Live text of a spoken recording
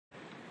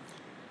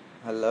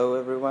Hello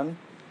everyone.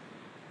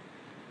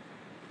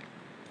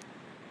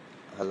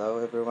 Hello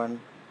everyone.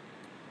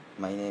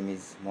 My name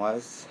is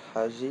Moez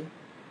Hajji.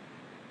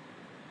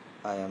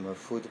 I am a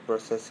food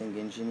processing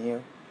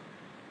engineer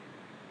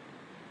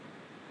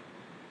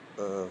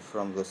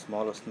from the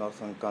smallest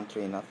northern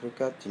country in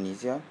Africa,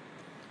 Tunisia.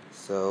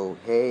 So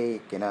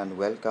hey Kenan,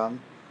 welcome.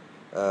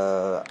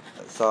 So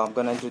I'm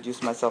gonna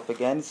introduce myself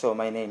again. So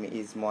my name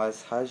is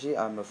Moez Hajji.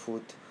 I'm a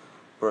food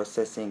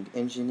processing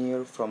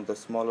engineer from the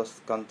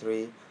smallest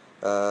country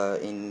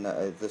in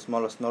the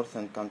smallest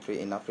northern country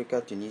in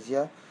Africa,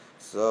 Tunisia.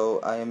 So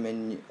I am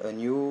a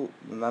new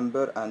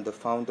member and the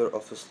founder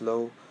of a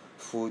slow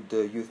food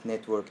youth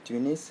network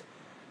Tunis.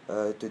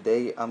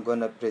 Today I'm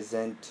gonna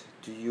present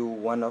to you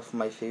one of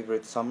my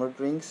favorite summer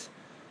drinks.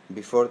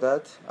 Before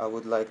that, I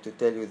would like to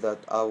tell you that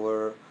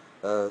our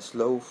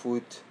slow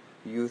food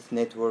youth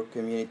network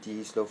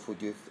community, slow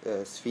food youth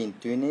SFYN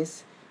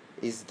Tunis,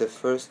 is the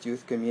first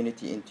youth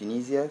community in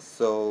Tunisia.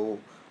 So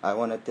I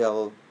want to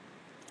tell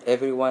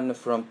everyone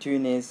from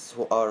Tunis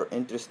who are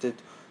interested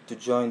to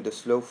join the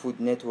slow food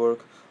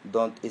network,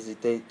 don't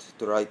hesitate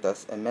to write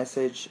us a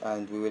message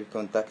and we will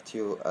contact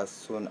you as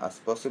soon as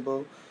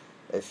possible.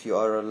 If you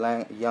are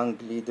a young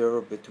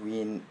leader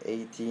between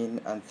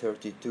 18 and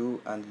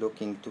 32 and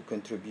looking to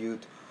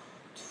contribute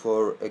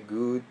for a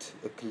good,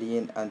 a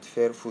clean and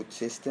fair food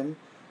system,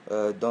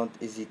 don't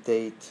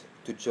hesitate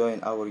to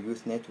join our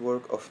youth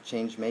network of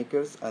change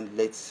makers, and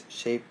let's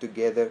shape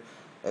together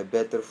a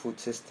better food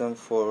system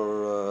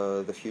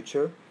for the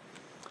future.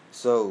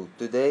 So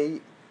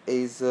today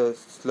is a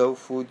Slow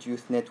Food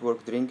Youth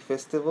Network Drink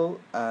Festival,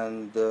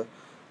 and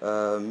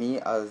me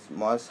as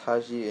Moez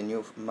Hajji, a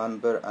new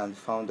member and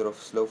founder of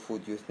Slow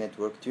Food Youth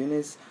Network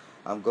Tunis,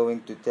 I'm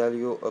going to tell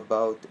you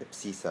about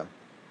Bsisa.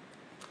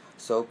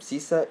 So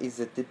Bsisa is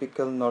a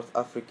typical North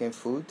African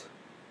food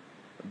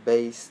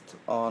based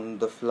on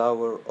the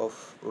flour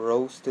of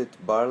roasted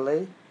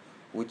barley,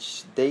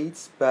 which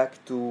dates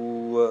back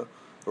to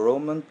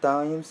Roman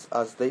times,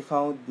 as they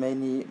found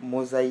many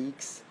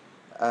mosaics,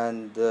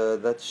 and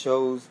that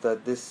shows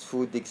that this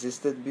food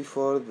existed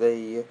before.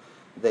 They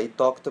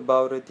talked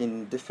about it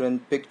in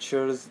different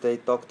pictures. They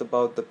talked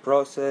about the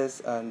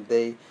process, and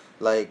they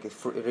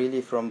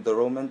really from the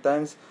Roman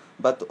times.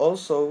 But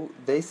also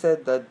they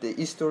said that the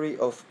history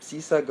of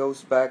Bsisa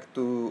goes back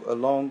to a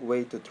long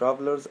way to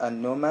travelers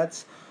and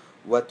nomads,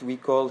 what we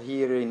call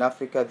here in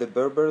Africa the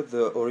Berber,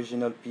 the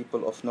original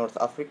people of North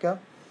Africa.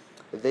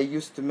 They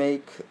used to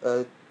make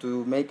a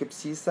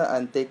Bsisa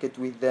and take it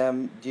with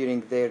them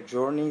during their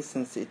journey,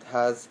 since it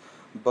has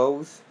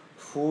both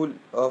full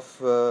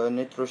of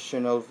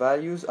nutritional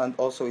values and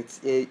also it's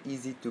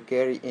easy to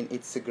carry in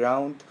its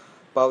ground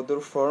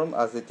powder form.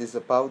 As it is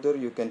a powder,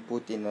 you can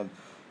put in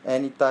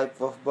any type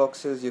of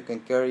boxes, you can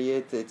carry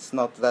it, it's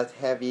not that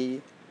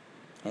heavy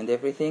and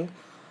everything.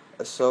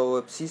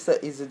 So Bsisa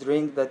is a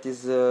drink that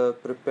is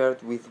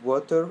prepared with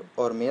water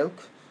or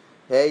milk.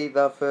 Hey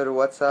Dafer,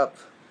 what's up?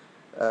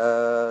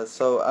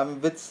 So I'm a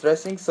bit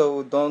stressing,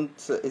 so don't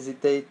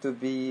hesitate to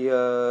be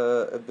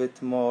a bit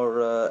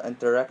more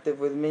interactive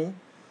with me.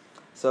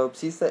 So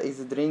Bsisa is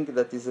a drink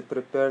that is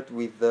prepared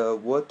with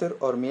water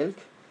or milk,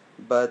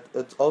 but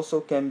it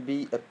also can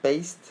be a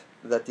paste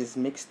that is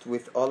mixed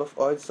with olive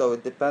oil. So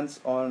it depends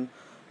on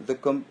the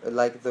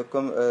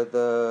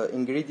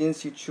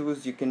ingredients you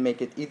choose. You can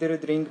make it either a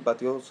drink,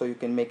 but you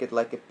can make it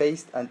like a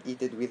paste and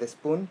eat it with a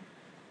spoon.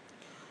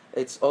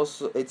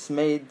 It's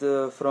made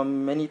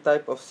from many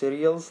type of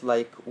cereals,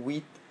 like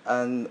wheat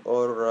and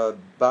or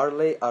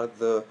barley are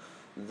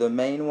the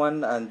main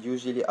one, and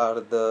usually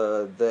are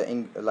the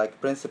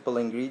principal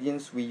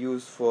ingredients we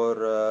use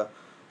for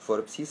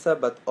Bsisa.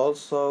 But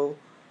also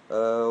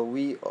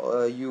we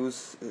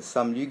use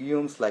some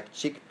legumes like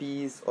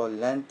chickpeas or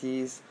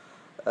lentils,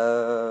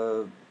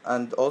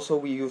 and also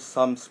we use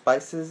some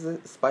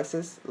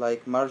spices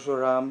like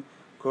marjoram,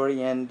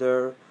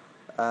 coriander,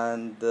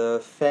 and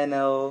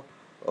fennel,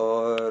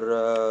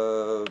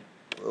 or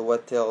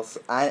what else?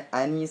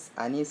 Anise,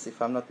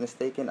 if I'm not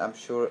mistaken. I'm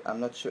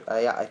not sure.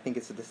 Yeah, I think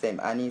it's the same.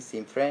 Anise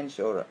in French,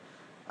 or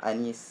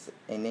anise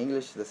in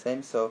English, the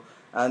same. So,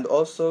 and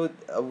also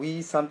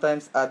we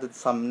sometimes added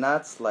some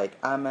nuts like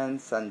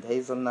almonds and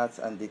hazelnuts,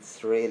 and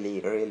it's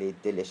really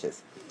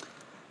delicious.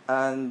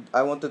 And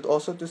I wanted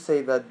also to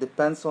say that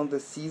depends on the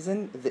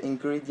season, the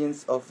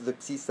ingredients of the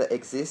Bsisa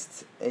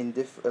exist in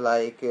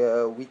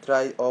we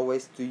try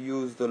always to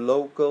use the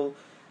local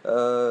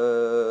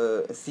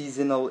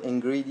seasonal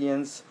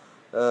ingredients,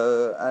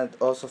 and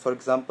also, for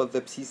example,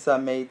 the Bsisa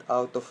made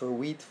out of a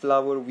wheat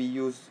flour we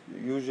use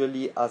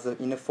usually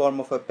in a form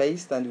of a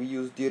paste, and we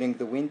use during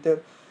the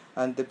winter,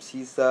 and the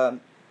Bsisa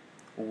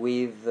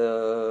with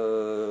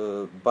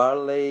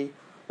barley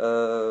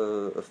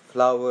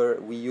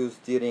flour we use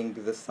during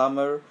the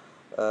summer.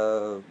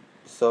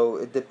 So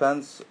it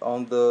depends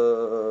on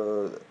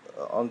the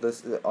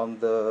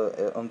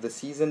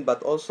season,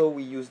 but also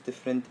we use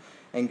different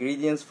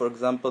ingredients. For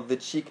example, the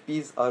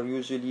chickpeas are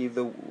usually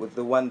the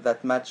one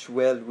that match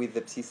well with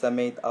the Bsisa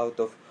made out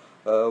of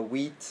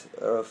wheat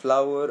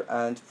flour,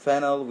 and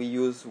fennel we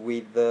use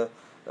with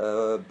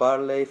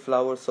barley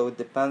flour, so it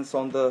depends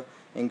on the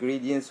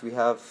ingredients. We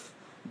have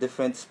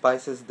different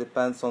spices,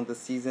 depends on the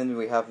season.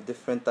 We have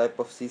different type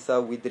of sisa.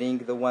 We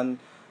drink the one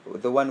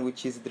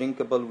which is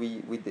drinkable,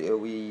 we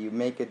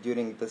make it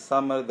during the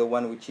summer. The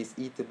one which is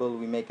eatable,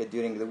 we make it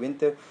during the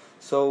winter.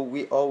 So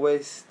we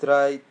always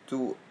try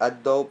to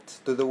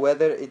adapt to the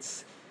weather.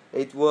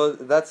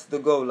 That's the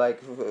goal.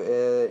 Like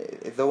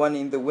the one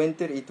in the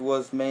winter, it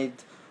was made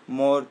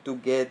more to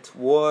get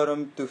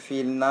warm, to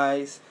feel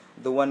nice.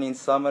 The one in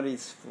summer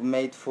is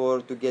made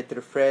to get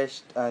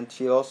refreshed and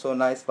feel also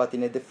nice, but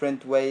in a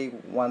different way.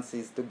 One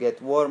is to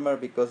get warmer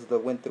because the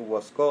winter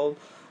was cold,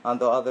 and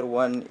the other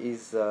one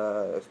is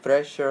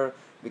fresher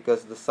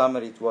because the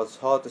summer it was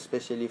hot,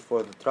 especially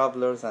for the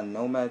travelers and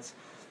nomads.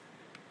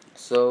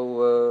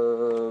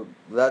 So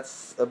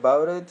that's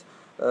about it.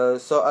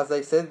 So as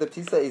I said, the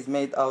bsisa is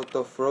made out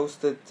of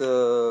roasted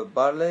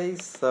barley.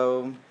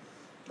 So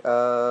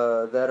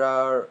there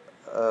are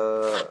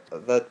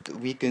that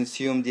we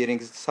consume during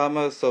the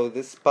summer. So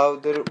this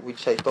powder,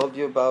 which I told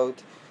you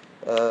about,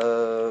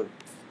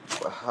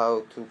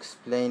 how to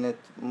explain it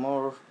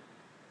more.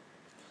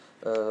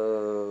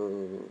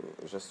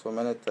 Just 1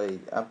 minute.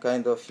 I'm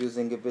kind of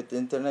using a bit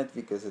internet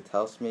because it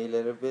helps me a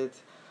little bit.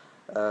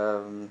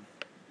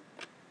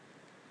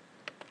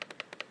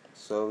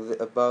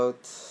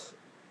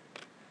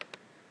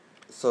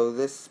 So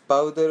this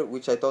powder,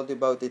 which I told you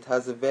about, it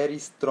has a very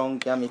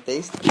strong, yummy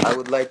taste. I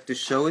would like to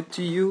show it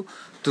to you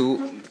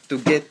to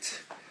get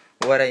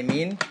what I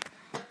mean.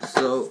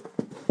 So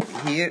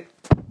here,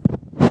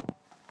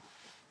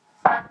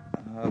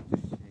 how to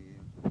show you?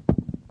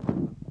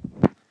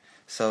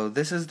 So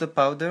this is the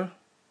powder.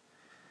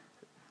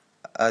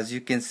 As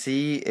you can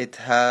see,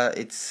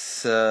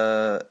 it's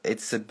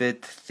a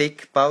bit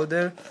thick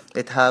powder.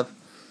 It have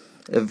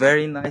a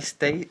very nice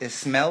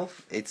smell.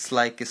 It's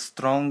like a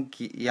strong,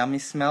 yummy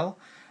smell.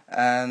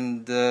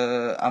 And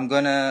I'm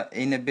gonna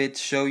in a bit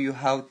show you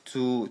how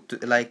to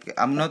like,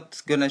 I'm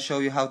not gonna show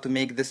you how to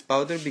make this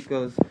powder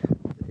because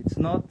it's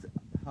not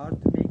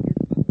hard to make it,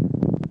 but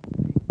it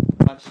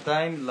takes much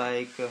time.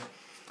 Like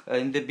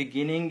in the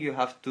beginning, you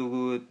have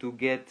to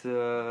get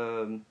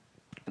the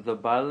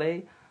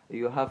barley.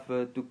 You have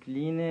to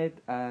clean it,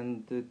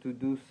 and to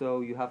do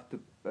so, you have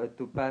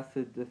to pass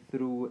it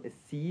through a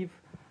sieve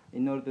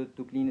in order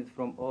to clean it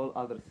from all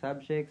other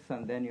subjects,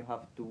 and then you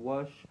have to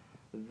wash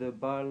the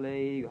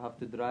barley. You have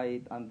to dry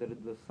it under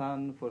the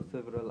sun for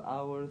several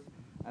hours,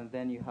 and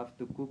then you have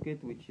to cook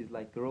it, which is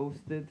like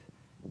roasted,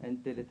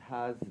 until it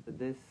has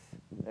this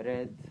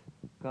red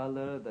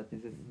color that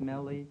is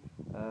smelly,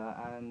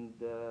 and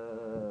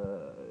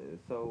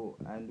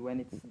when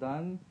it's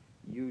done,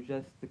 you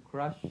just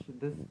crush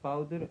this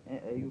powder,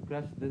 you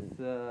crush this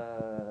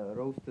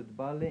roasted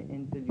barley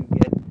until you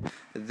get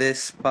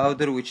this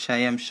powder, which I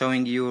am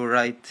showing you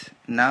right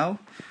now.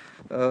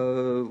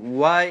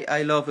 Why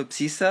I love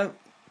bsisa?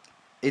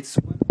 It's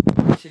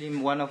actually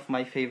one of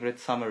my favorite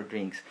summer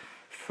drinks.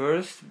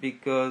 First,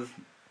 because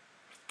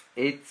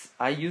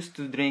I used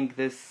to drink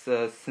this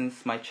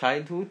since my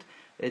childhood.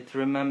 It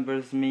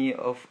remembers me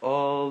of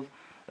all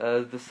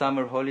the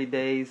summer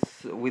holidays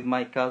with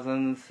my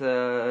cousins,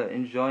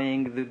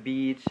 enjoying the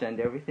beach and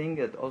everything.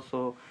 It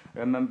also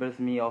remembers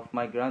me of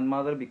my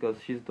grandmother because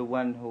she's the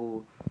one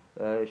who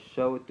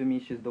showed it to me.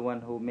 She's the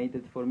one who made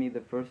it for me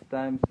the first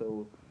time.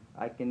 So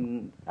I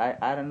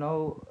don't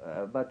know,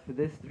 but for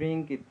this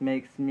drink, it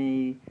makes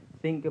me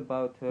think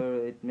about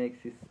her. It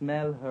makes me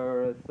smell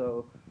her.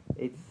 So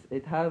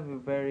it has a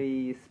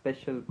very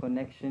special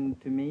connection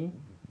to me.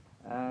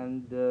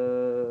 And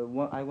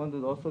I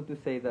wanted also to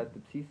say that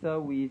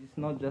bsisa, it's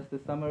not just a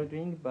summer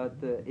drink, but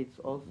it's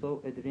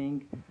also a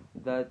drink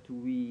that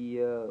we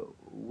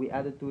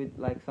added to it.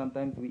 Like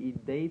sometimes we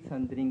eat dates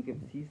and drink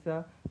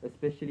bsisa,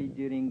 especially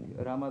during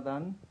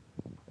Ramadan,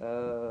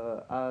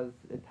 as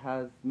it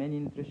has many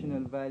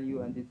nutritional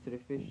value and it's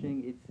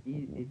refreshing.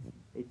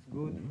 It's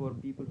good for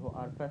people who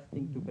are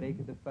fasting to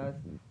break the fast.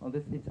 On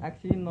this, it's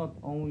actually not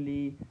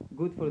only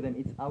good for them,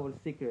 it's our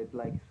secret.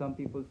 Like some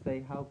people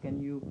say, how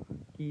can you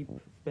keep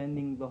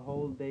spending the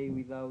whole day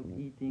without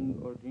eating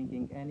or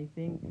drinking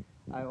anything?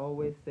 I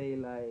always say,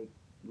 like,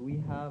 we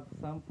have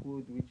some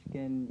food which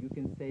you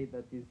can say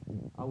that is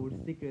our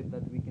secret,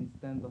 that we can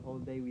spend the whole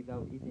day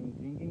without eating,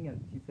 drinking,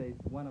 and bsisa is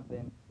one of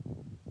them,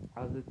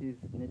 as it is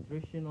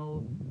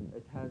nutritional.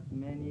 It has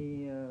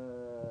many,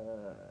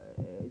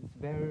 it's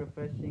very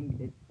refreshing.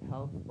 It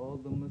helps all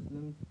the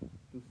Muslims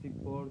to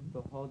support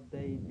the whole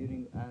day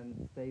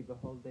and stay the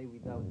whole day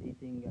without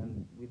eating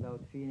and without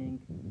feeling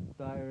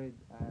tired.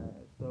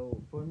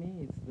 So for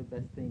me, it's the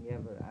best thing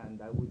ever,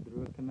 and I would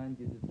recommend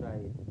you to try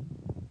it.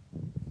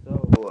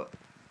 So,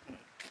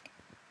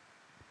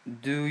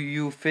 do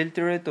you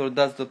filter it, or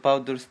does the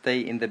powder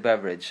stay in the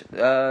beverage?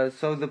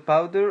 So the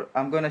powder,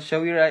 I'm gonna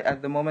show you right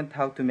at the moment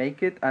how to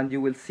make it, and you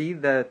will see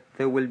that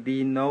there will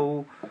be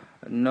no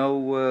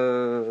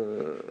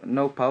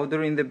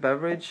powder in the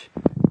beverage.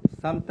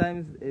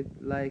 Sometimes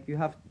you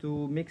have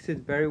to mix it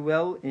very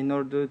well in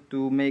order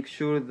to make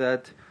sure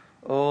that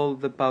all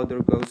the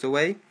powder goes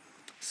away.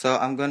 So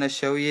I'm gonna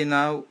show you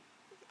now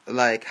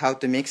like how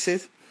to mix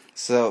it.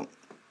 So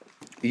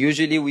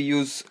usually we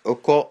use a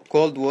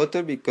cold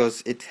water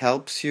because it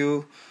helps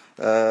you.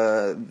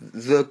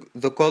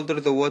 The colder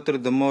the water,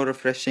 the more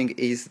refreshing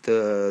is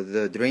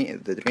the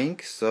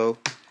drink. So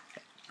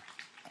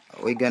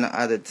we're gonna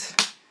add it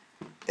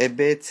a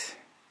bit.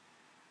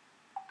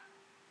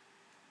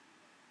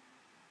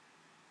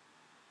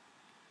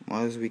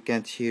 Moez, we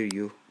can't hear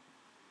you.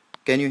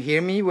 Can you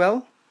hear me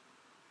well?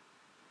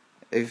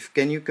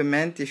 Can you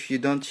comment if you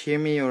don't hear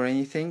me or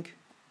anything?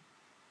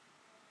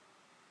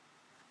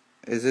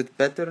 Is it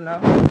better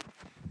now?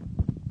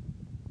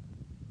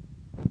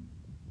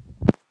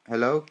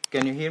 Hello,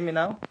 can you hear me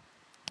now?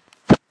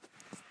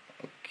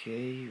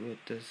 Okay, what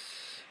does...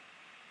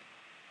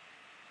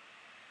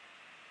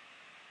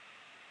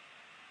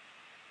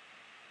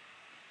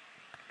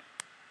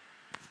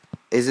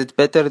 Is it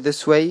better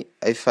this way?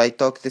 If I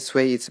talk this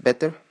way, it's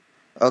better?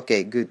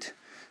 Okay, good.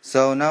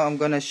 So now I'm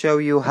gonna show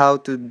you how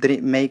to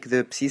make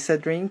the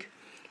Bsisa drink.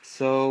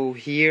 So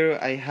here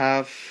I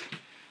have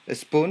a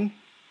spoon.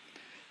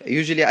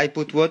 Usually I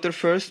put water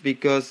first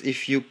because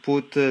if you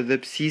put the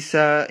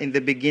Bsisa in the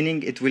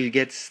beginning, it will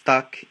get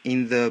stuck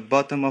in the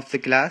bottom of the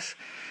glass.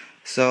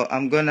 So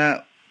I'm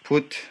gonna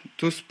put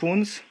 2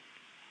 spoons.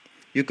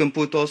 You can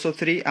put also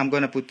 3. I'm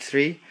gonna put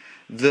 3.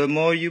 The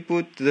more you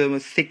put, the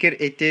thicker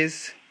it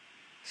is.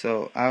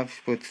 So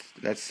I've put,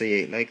 let's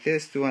say, like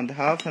this,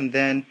 2.5, and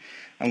then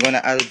I'm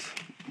gonna add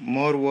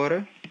more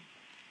water.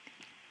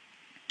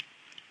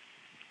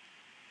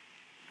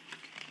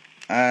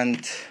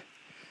 And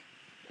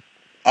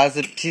as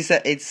a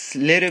Bsisa, it's a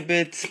little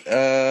bit,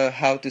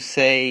 how to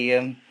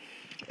say,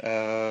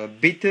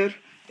 bitter.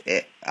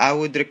 I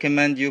would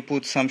recommend you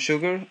put some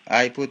sugar.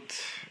 I put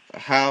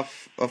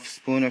half of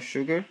spoon of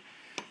sugar,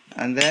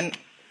 and then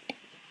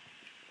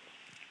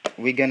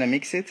we're gonna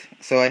mix it.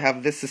 So I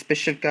have this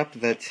special cup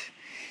that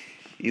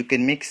you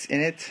can mix in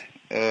it.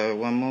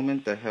 One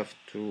moment, I have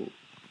to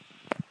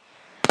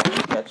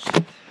touch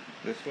it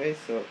this way.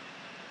 So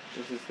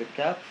this is the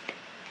cap.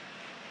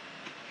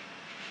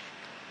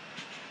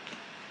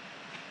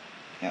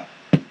 Yeah.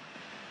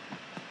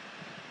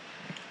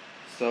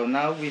 So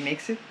now we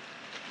mix it.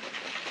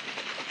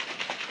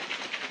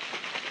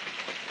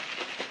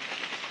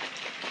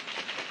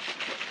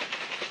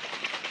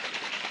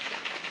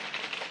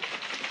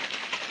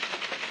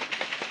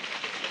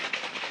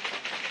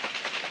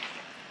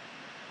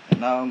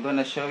 Now I'm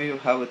gonna show you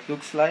how it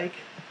looks like.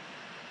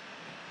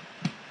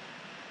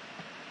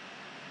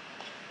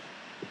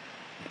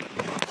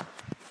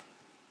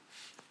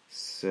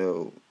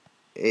 So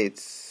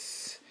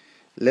it's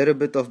a little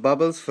bit of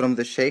bubbles from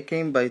the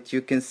shaking, but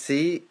you can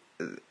see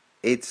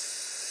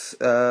it's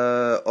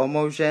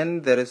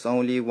homogeneous. There is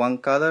only one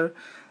color.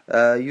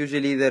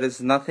 Usually there is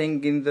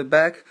nothing in the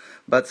back,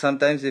 but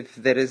sometimes if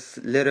there is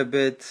a little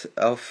bit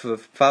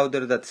of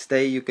powder that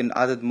stay, you can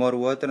add more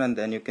water and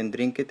then you can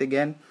drink it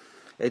again.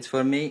 It's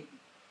for me.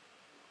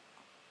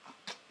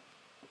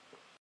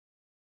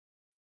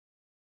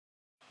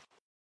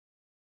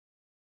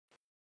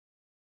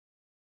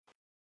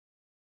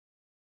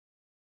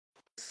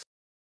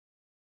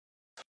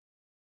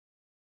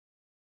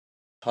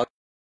 Hot.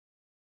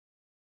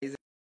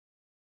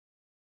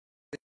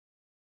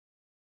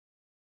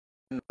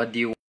 What do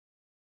you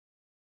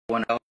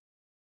want? Uh,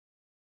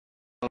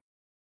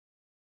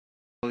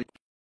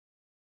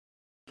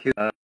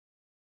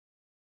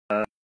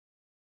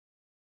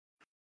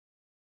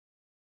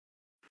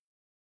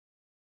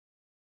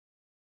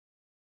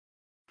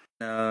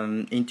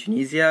 in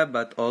Tunisia,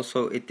 but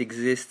also it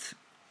exists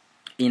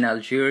in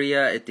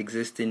Algeria, it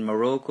exists in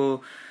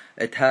Morocco.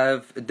 It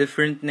have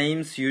different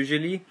names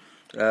usually.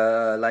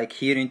 Like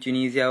here in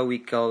Tunisia, we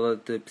call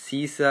it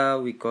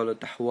Bsisa, we call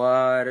it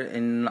Ahwar.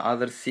 In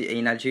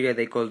Algeria,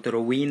 they call it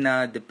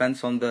Rowina.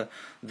 Depends on the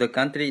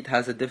country. It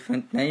has a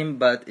different name,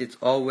 but it's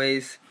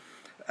always.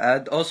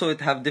 And also,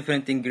 it have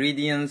different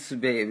ingredients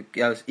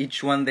because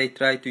each one they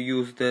try to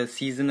use the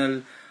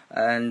seasonal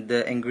and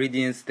the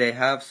ingredients they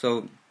have.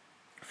 So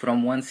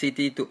from one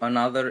city to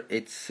another,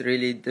 it's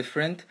really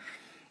different.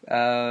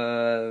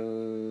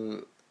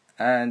 And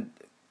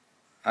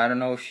I don't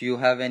know if you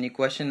have any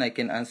question. I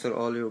can answer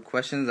all your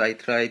questions. I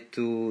try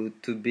to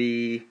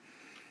be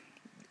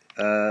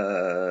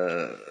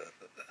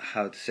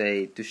how to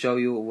say, to show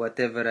you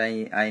whatever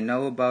I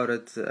know about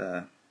it.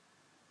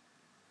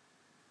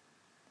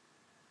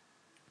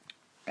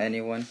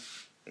 Anyone?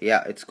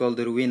 Yeah, it's called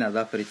Ruina.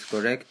 Dhafar, it's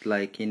correct.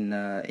 Like in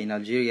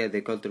Algeria,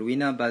 they call it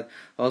Ruina, but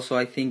also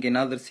I think in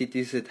other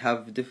cities it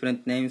have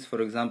different names.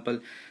 For example,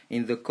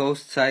 in the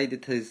coast side,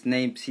 it is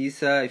named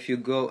Bsisa. If you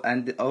go,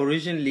 and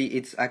originally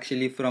it's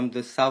actually from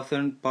the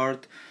southern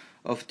part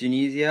of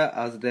Tunisia,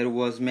 as there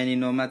was many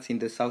nomads in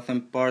the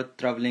southern part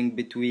traveling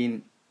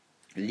between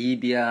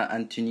Libya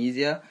and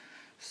Tunisia.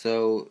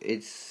 So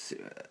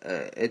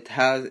it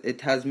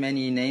has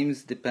many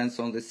names, depends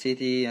on the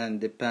city and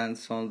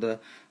depends on the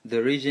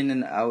region,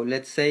 and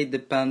let's say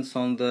depends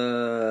on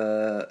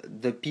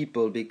the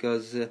people,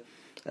 because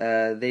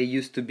there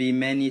used to be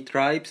many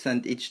tribes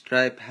and each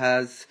tribe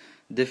has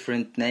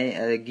different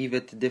name, give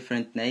it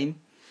different name.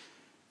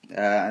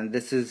 and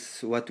this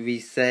is what we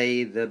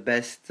say the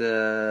best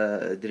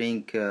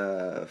drink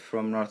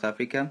from North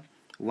Africa.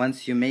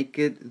 Once you make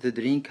it, the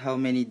drink, how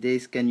many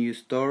days can you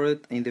store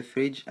it in the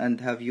fridge,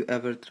 and have you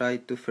ever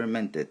tried to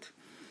ferment it?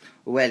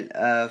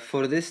 Well,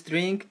 for this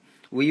drink,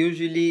 we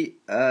usually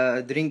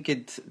drink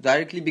it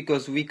directly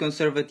because we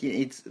conserve it.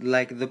 It's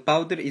like the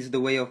powder is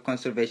the way of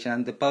conservation,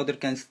 and the powder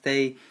can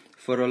stay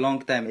for a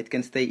long time. It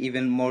can stay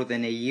even more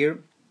than a year,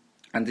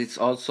 and it's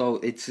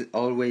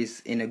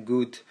always in a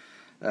good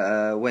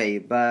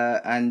way.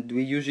 And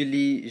we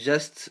usually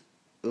just,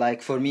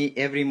 like for me,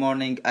 every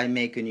morning I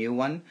make a new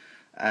one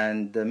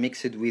and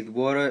mix it with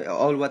water.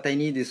 All what I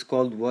need is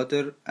cold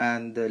water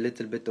and a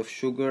little bit of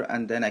sugar,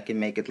 and then I can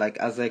make it. Like,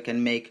 as I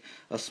can make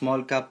a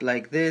small cup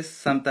like this,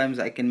 sometimes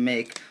I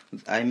make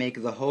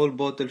the whole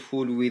bottle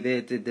full with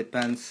it. It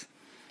depends.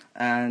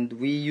 And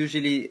we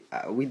usually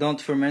we don't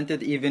ferment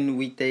it. Even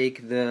we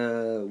take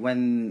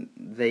when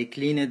they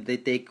clean it, they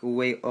take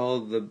away all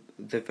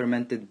the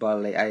fermented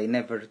barley. I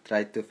never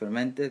tried to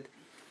ferment it,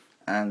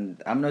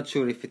 and I'm not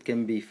sure if it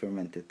can be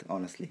fermented,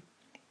 honestly.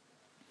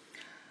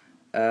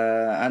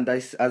 And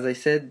as I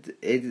said,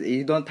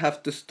 you don't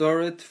have to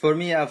store it. For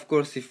me, of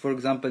course, if for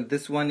example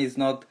this one is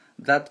not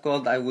that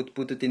cold, I would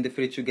put it in the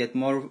fridge to get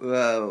more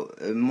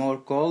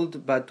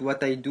cold. But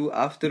what I do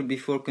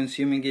before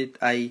consuming it,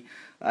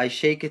 I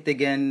shake it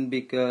again,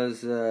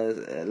 because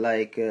the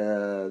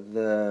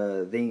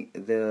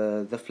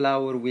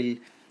flour will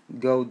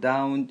go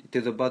down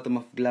to the bottom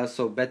of glass.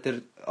 So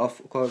better, of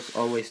course,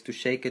 always to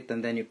shake it,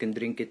 and then you can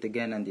drink it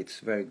again, and it's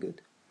very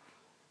good.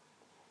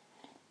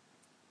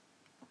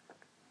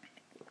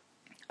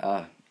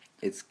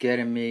 It's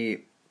getting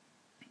me.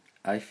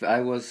 I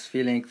was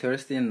feeling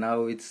thirsty, and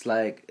now it's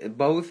like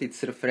both.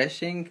 It's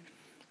refreshing,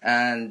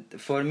 and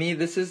for me,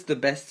 this is the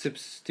best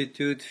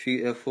substitute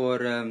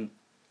for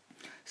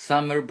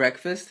summer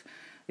breakfast,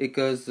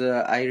 because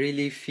I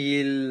really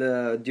feel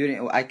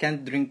I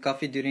can't drink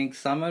coffee during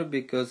summer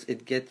because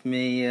it get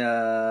me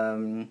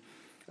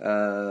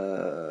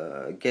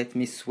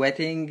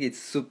sweating. It's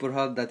super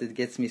hot that it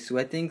gets me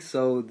sweating.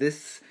 So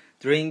this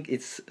drink,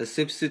 it's a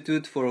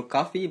substitute for a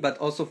coffee, but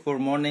also for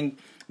morning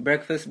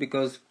breakfast,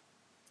 because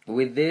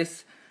with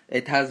this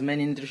it has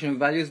many nutrition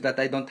values that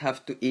I don't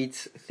have to eat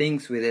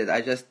things with it.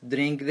 I just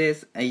drink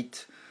this,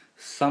 eat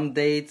some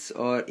dates,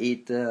 or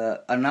eat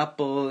an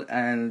apple,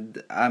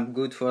 and I'm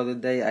good for the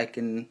day. I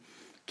can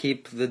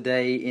keep the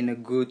day in a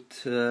good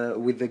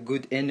with a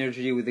good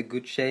energy, with a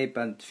good shape,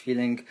 and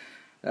feeling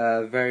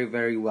very,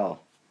 very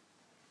well.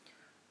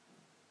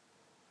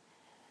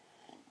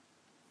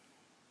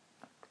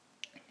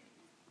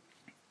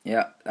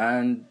 Yeah,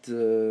 and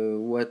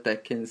what I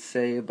can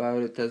say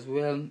about it as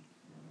well,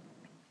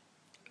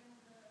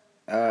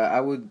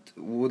 I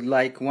would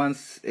like,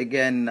 once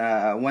again,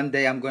 one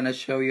day I'm gonna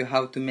show you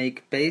how to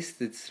make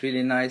paste. It's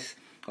really nice.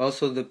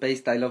 Also, the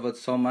paste, I love it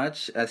so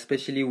much,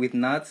 especially with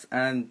nuts.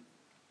 And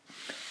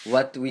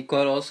what we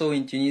call also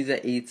in Tunisia,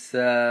 it's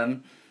the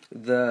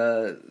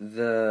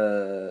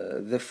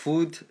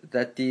food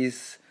that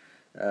is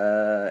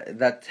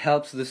that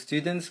helps the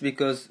students,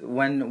 because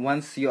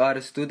once you are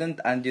a student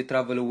and you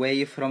travel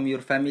away from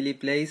your family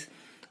place,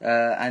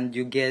 and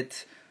you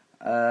get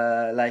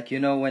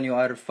when you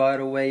are far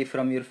away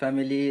from your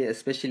family,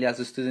 especially as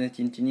a student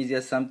in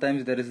Tunisia,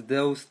 sometimes there is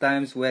those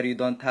times where you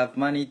don't have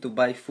money to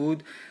buy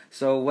food.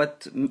 So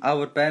what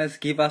our parents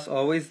give us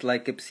always,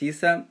 like a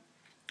Bsisa,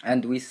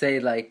 and we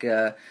say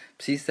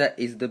Bsisa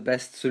is the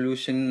best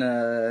solution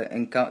to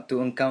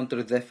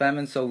encounter the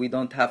famine, so we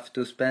don't have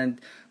to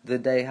spend the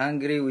day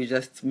hungry. We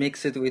just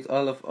mix it with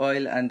olive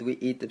oil and we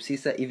eat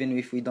Bsisa, even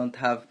if we don't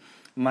have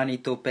money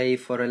to pay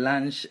for a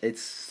lunch.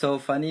 It's so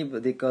funny,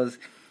 because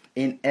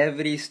in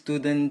every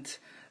student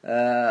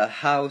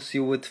house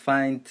you would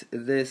find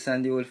this,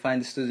 and you will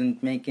find a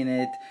student making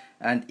it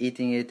and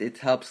eating it. It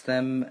helps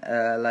them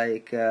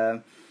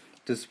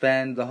to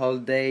spend the whole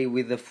day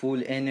with the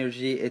full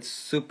energy. It's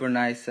super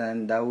nice,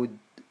 and I would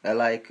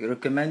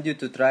recommend you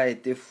to try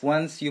it. If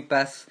once you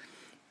pass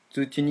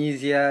to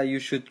Tunisia, you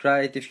should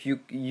try it. If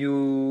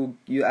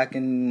I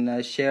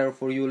can share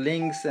for you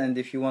links, and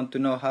if you want to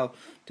know how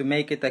to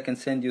make it, I can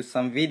send you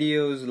some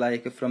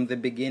videos from the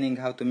beginning,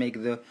 how to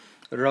make the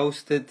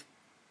roasted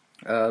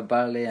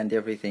barley and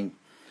everything.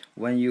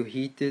 When you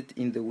heat it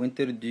in the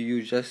winter, do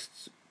you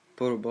just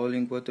pour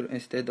boiling water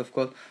instead of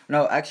cold?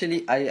 No,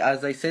 actually,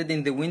 as I said,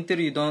 in the winter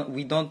we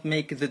don't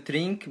make the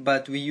drink,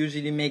 but we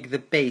usually make the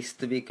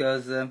paste,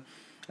 because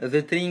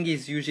the drink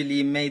is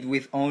usually made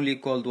with only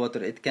cold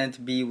water. It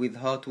can't be with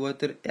hot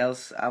water,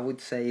 else I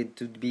would say it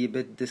would be a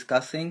bit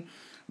disgusting.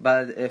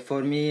 But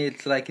for me,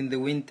 it's like in the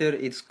winter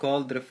it's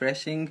cold,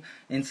 refreshing.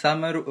 In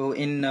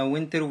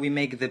winter we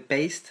make the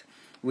paste.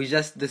 We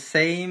just the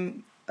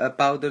same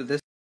powder,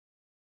 this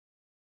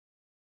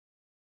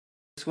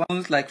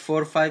spoons, like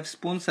 4 or 5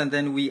 spoons, and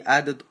then we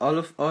added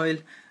olive oil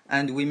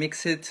and we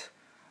mix it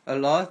a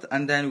lot,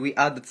 and then we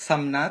added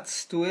some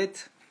nuts to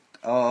it,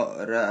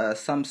 or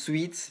some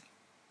sweets,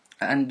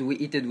 and we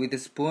eat it with a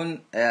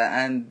spoon,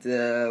 and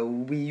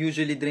we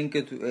usually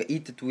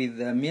eat it with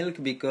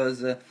milk,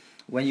 because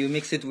when you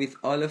mix it with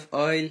olive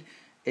oil,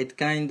 it's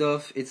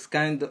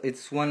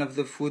one of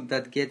the food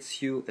that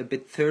gets you a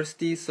bit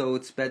thirsty, so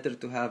it's better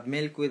to have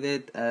milk with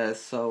it.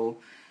 So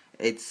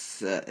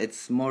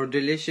it's more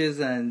delicious,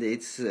 and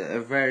it's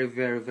very,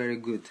 very, very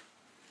good.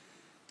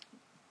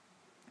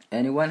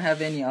 Anyone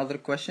have any other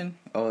question,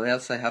 or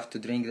else I have to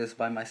drink this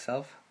by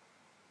myself?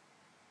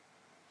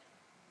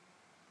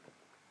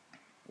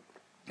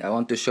 I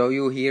want to show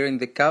you here in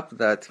the cup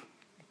that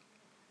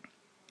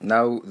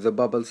now the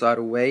bubbles are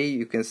away.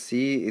 You can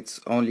see it's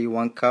only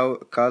one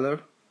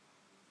color.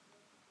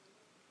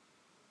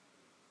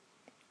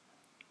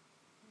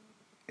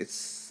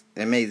 It's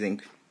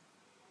amazing.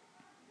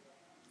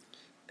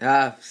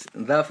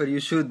 Therefore you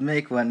should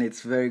make one.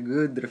 It's very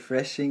good,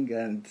 refreshing,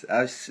 and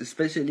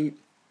especially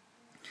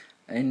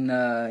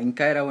in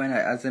Cairo,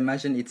 as I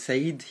mentioned, it's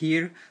Eid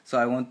here, so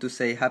I want to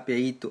say happy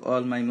Eid to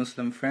all my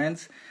Muslim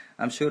friends.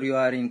 I'm sure you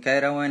are in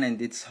Cairo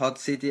and it's hot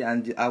city,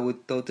 and I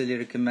would totally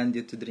recommend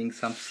you to drink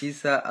some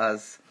Bsisa,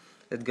 as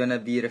it's gonna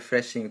be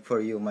refreshing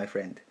for you, my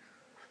friend.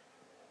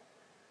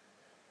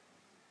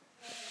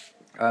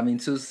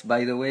 Sus,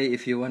 by the way,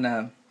 if you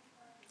wanna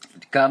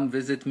come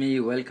visit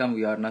me, welcome.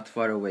 We are not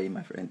far away,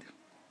 my friend.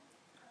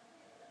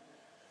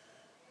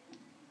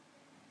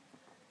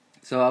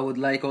 So I would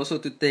like also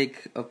to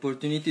take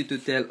opportunity to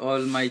tell all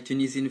my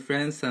Tunisian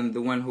friends and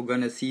the one who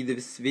gonna see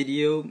this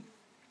video,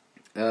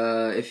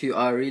 if you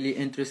are really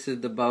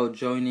interested about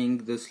joining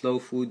the Slow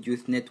Food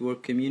Youth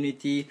Network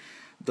community,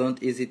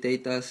 don't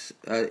hesitate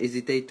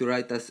to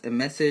write us a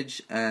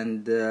message,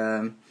 and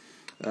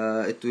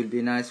it will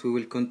be nice. We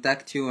will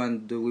contact you,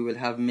 and we will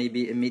have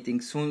maybe a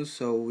meeting soon.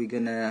 So we're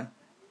gonna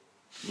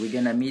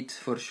meet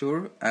for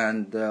sure,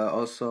 and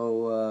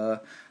also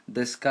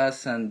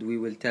discuss, and we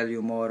will tell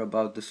you more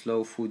about the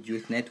Slow Food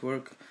Youth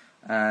Network.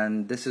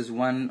 And this is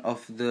one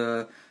of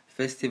the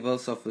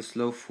festivals of the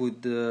Slow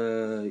Food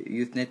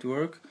Youth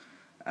Network,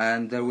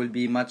 and there will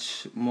be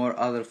much more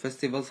other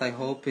festivals, I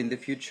hope, in the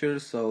future.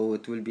 So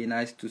it will be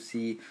nice to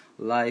see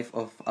live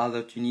of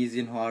other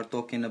Tunisians who are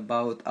talking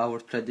about our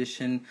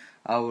tradition,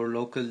 our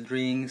local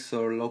drinks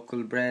or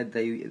local bread.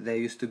 They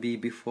used to be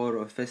before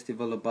a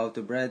festival about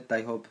the bread.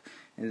 I hope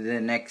in the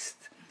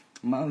next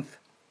month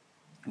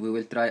we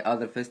will try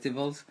other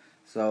festivals,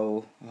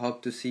 so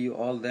hope to see you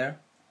all there.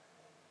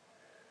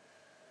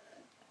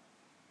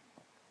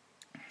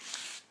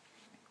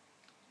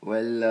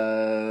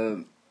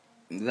 Well,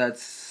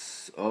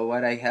 that's all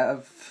what I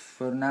have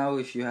for now.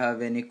 If you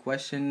have any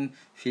question,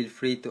 feel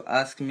free to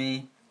ask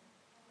me.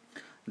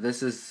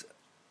 This is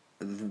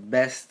the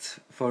best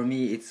for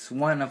me. It's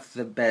one of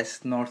the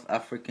best North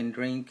African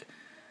drink.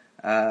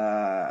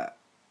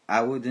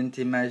 I wouldn't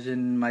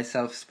imagine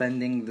myself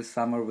spending the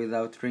summer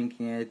without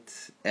drinking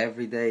it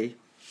every day.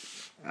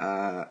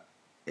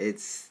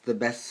 It's the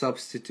best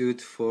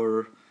substitute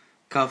for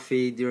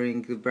coffee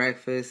during the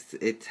breakfast.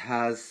 It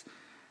has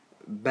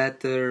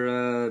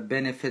better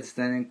benefits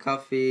than in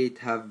coffee. It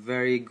have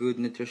very good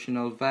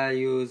nutritional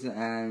values,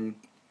 and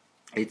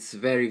it's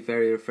very,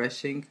 very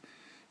refreshing.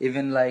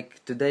 Even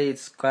like today,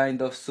 it's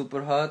kind of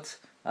super hot.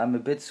 I'm a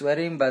bit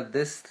sweating, but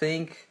this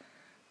thing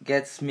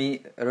gets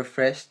me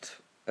refreshed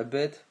a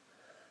bit.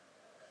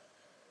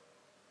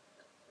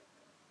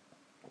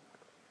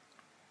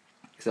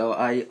 So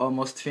I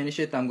almost finished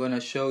it. I'm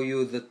gonna show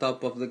you the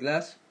top of the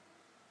glass.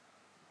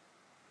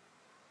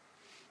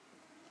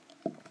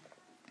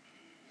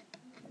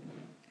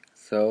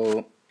 So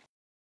you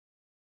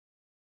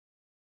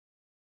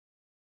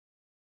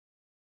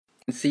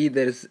can see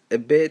there's a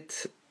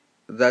bit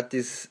that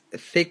is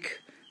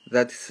thick,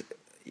 that's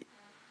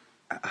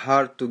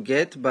hard to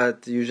get,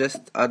 but you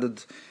just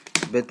added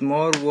a bit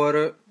more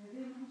water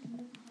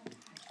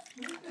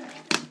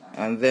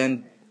and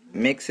then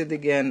mix it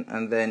again,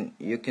 and then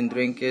you can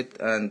drink it,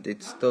 and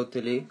it's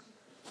totally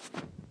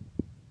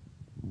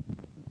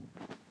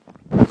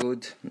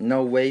good.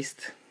 No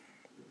waste.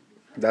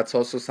 That's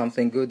also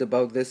something good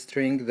about this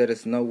drink. There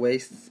is no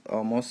waste,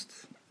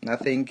 almost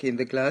nothing in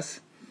the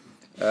glass.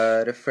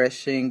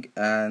 Refreshing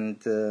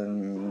and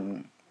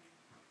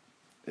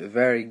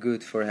very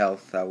good for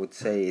health. I would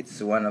say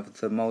it's one of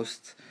the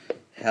most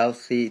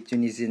healthy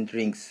Tunisian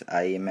drinks,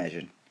 I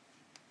imagine.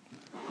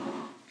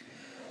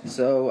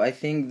 So I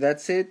think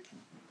that's it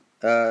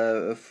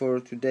for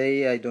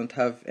today. I don't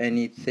have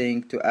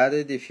anything to add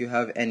it. If you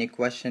have any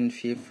question,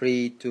 feel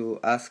free to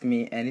ask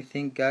me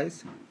anything,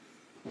 guys.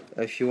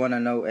 If you want to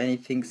know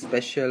anything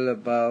special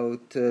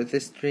about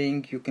this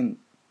drink, you can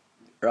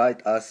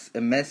write us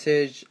a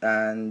message,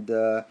 and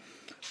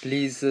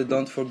please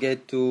don't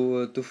forget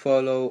to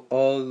follow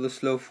all the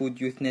Slow Food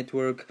Youth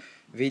Network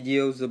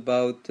videos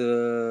about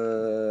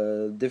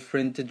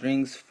different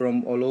drinks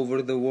from all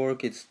over the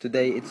world.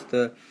 Today it's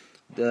the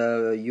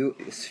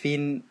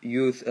SFYN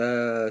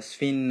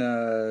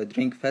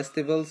drink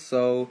festival,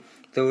 so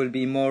there will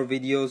be more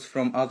videos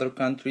from other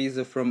countries,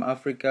 from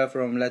Africa,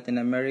 from Latin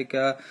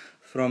America,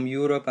 from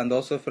Europe, and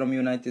also from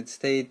United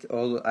States,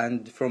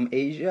 and from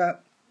Asia.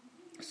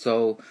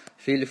 So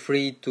feel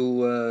free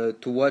to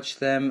watch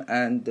them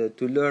and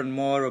to learn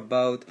more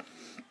about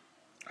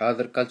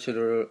other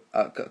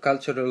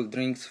cultural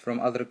drinks from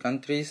other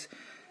countries.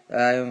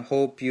 I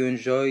hope you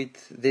enjoyed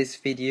this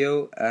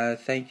video.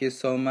 Thank you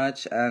so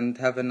much and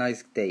have a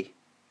nice day.